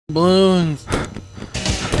balloons.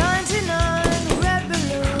 99 red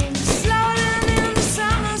balloons floating in the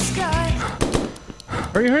summer sky.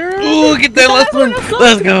 Hurry, hurry, hurry. Ooh, get that last one.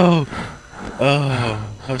 Let's go.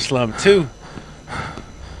 Oh, I'm slumped too.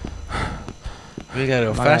 We gotta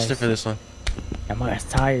go faster for this one. Yeah, my guy's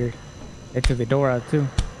tired. They took the door out too.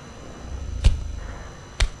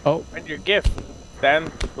 Oh, And your gift.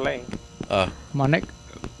 Stand to play. come on, Nick.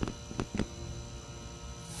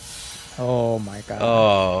 Oh my god.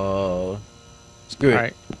 Oh, screw it. All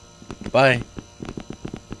right. Bye.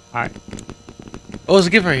 All right. Oh, there's a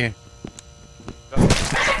gift right here.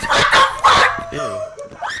 Ew.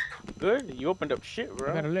 Good. You opened up shit, I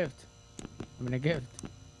bro. got a lift. I mean a gift.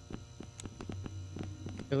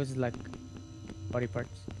 It was like body parts.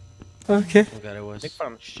 Okay. Oh god, it was. They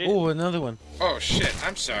found shit. Oh, another one. Oh shit,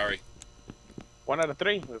 I'm sorry. 1 out of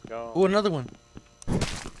 3. Let's go. Oh, another one.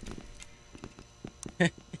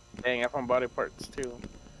 Dang, I found body parts too.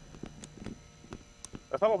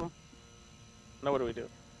 That's all of them. Now what do we do?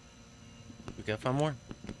 We gotta find more.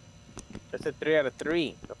 I said 3 out of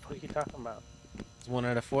 3. The fuck are you talking about? It's 1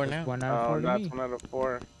 out of 4 now. 1 out of 4 to that's me. 1 out of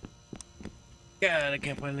 4. God, I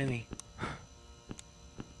can't find any.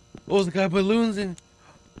 Oh, the guy balloons in.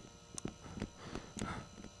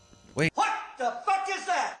 Wait. What the fuck is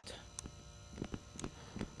that?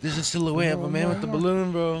 There's a silhouette of a man with the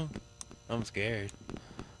balloon, bro. I'm scared.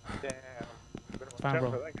 Damn. Fine,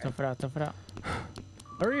 bro. Tough it out, tough it out.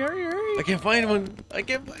 Hurry, hurry, hurry. I can't find one. I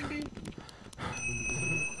can't find it.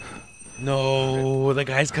 No, the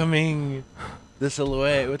guy's coming. The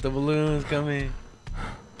silhouette with the balloons coming.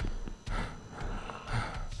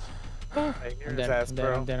 Hey, here's I'm his dead, ass, I'm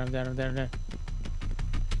bro. dead, I'm dead, I'm dead, I'm dead.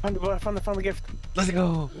 Found the gift. Let's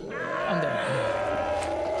go. I'm dead.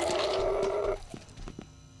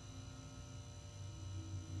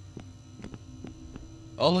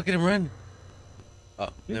 Oh, look at him run. Oh,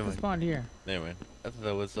 You never can mind. spawn here. Never mind. I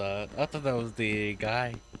thought that was the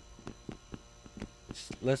guy.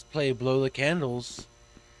 Let's play blow the candles.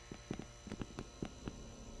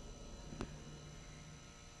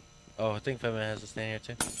 Oh, I think Femin has to stand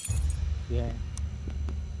here too. Yeah.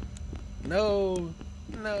 No,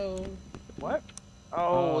 no. What?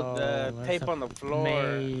 Oh, the that's tape a on the floor.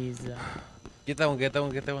 Maze. Get that one. Get that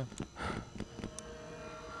one. Get that one.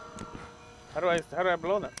 How do I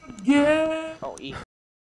blow them? Yeah. Oh, E.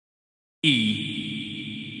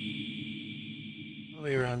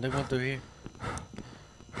 Way around. They went through here.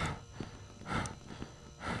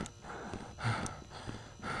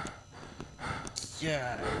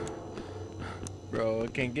 Yeah. Bro, I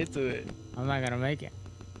can't get to it. I'm not gonna make it.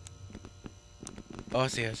 Oh, I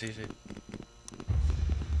see. I see.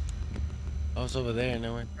 Oh, it's over there.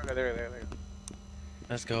 No one. Okay, there.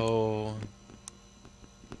 Let's go.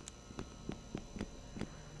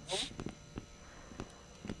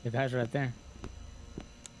 The guy's right there.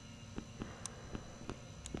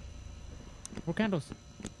 More candles.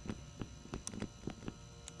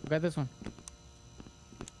 I got this one.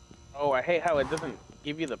 Oh, I hate how it doesn't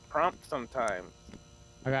give you the prompt sometimes.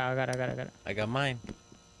 I got it. I got mine.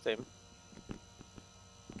 Same.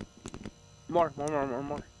 More.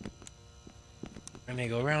 And they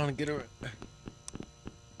go around and get around.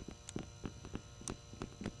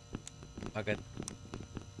 I got.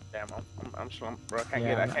 Damn, I'm slumped, bro. I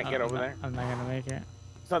can't get over there. I'm not gonna make it.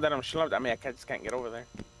 It's not that I'm slumped. I mean, just can't get over there.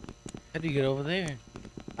 How do you get over there?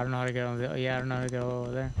 I don't know how to get over there. Yeah, I don't know how to get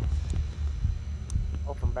over there.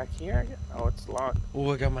 Oh, from back here? I guess? Oh, it's locked.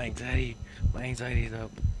 Oh, I got my anxiety. My anxiety's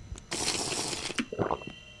up.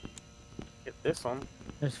 Get this one.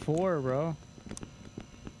 There's 4, bro.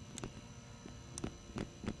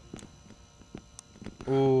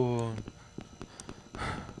 Ooh.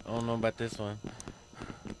 I don't know about this one.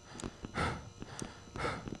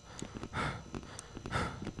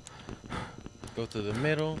 Go to the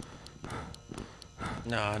middle.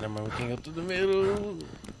 Nah, never mind. We can't go to the middle.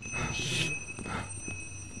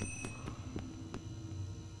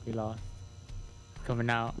 We lost. Coming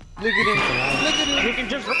out. Look at him. Look at him. You can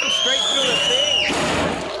just run straight through the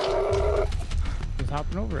thing. Just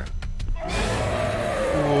hopping over it.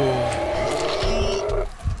 Ooh.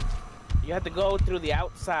 You had to go through the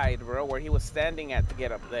outside, bro, where he was standing at to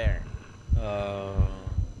get up there. Oh.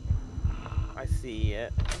 I see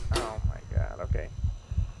it. Oh my god, okay.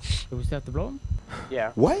 Do we still have to blow him?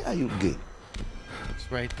 Yeah. Why are you gay?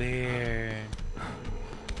 It's right there.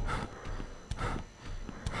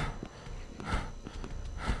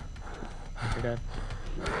 You're dead.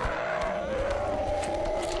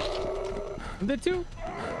 I'm dead too.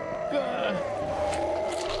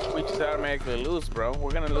 We just automatically lose, bro.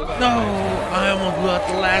 We're gonna lose. No, I almost blew out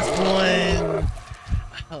the last one.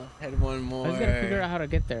 I had one more. I just gotta figure out how to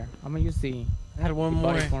get there. I'm gonna use the I had one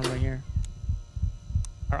more. body form right here.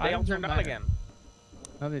 Our They all items turned don't on matter. again.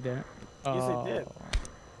 No, they didn't. Yes, they did.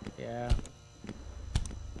 Yeah.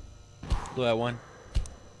 Blew at one.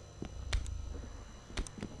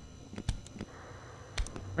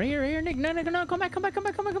 Right here, Nick. No, come back.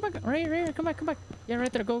 Right here, come back. Yeah,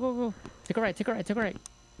 right there. Go. Take a right. Let's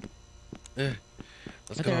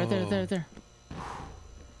Right go. there.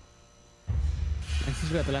 And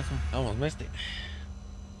since we got the last one. I almost missed it.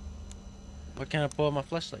 Why can't I pull out my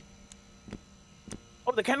flashlight?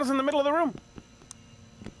 Oh, the candle's in the middle of the room.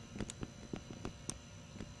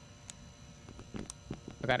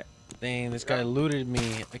 I got it. Dang, this guy looted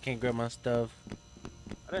me. I can't grab my stuff.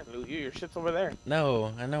 I didn't loot you. Your shit's over there.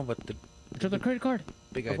 No, I know, but the Show the credit card.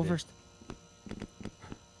 big I'll guy go did. first.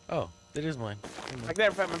 Oh, it is mine. Back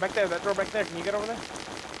there, Fatman. Back there. That door back there. Can you get over there?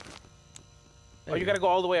 Oh, you gotta go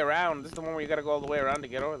all the way around. This is the one where you gotta go all the way around to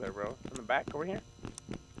get over there, bro. In the back, over here.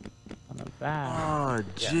 On the back. Oh,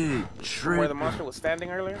 gee, From where the monster was standing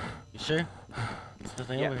earlier. You sure? There's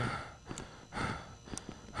nothing Yeah. over here.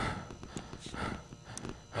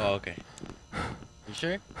 Oh, okay. You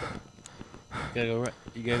sure? You gotta go right.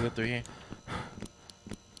 You gotta go through here.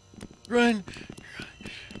 Run!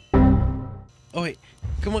 Oh wait!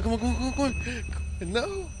 Come on!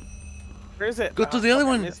 No! Where is it? Go to the other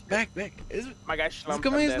one. Missed it. Back. Is it? My guy slumped.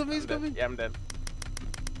 coming, I'm he's dead. coming. Yeah, I'm dead.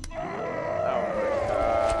 Oh my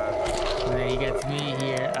god. Then he gets me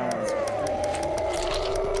here.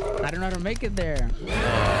 I don't know how to make it there.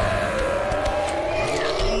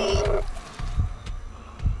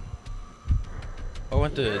 I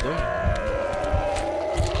went to the door.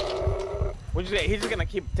 What'd you say? He's just gonna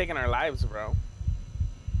keep taking our lives, bro.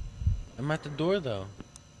 I'm at the door though.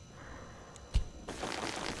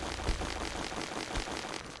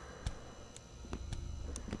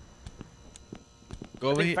 Go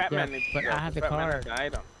over here. Fat Yeah, Man needs to but go, I have the Fat Man card.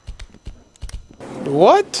 died him.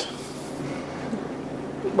 What?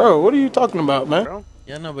 Bro, what are you talking about, man? Bro,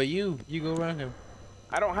 Yeah, no, but you go around him.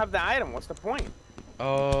 I don't have the item. What's the point?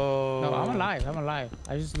 Oh. No, I'm alive.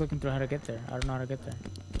 I was just looking through how to get there. I don't know how to get there.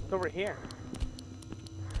 It's over here.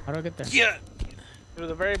 How do I get there? Yeah. Through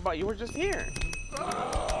the very bottom. You were just here.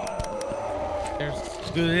 There's.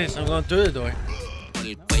 Let's do this. I'm going through the door.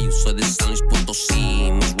 El cuello, soy de San Luis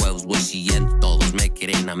Potosí, mis huevos voy siguiendo, todos me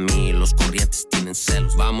quieren a mí, los corrientes tienen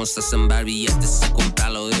celos. Vamos a sembrar billetes, a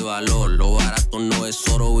comprarlo de valor, lo barato no es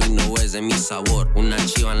oro y no es de mi sabor. Una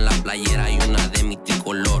chiva en la playera y una de mi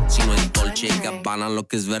tricolor, si no es Dolce y Gabbana, lo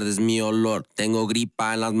que es verde es mi olor. Tengo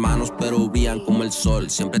gripa en las manos pero brillan como el sol,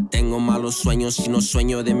 siempre tengo malos sueños y no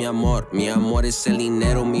sueño de mi amor. Mi amor es el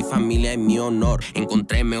dinero, mi familia y mi honor.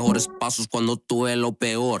 Encontré mejores pasos cuando tuve lo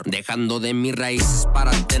peor, dejando de mis raíces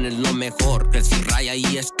para tener lo mejor. Crecí raya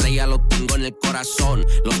y estrella, lo tengo en el corazón.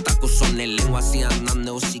 Los tacos son de lengua, así andan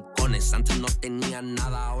de hocicones. Antes no tenía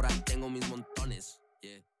nada, ahora tengo mis montones.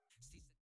 Yeah.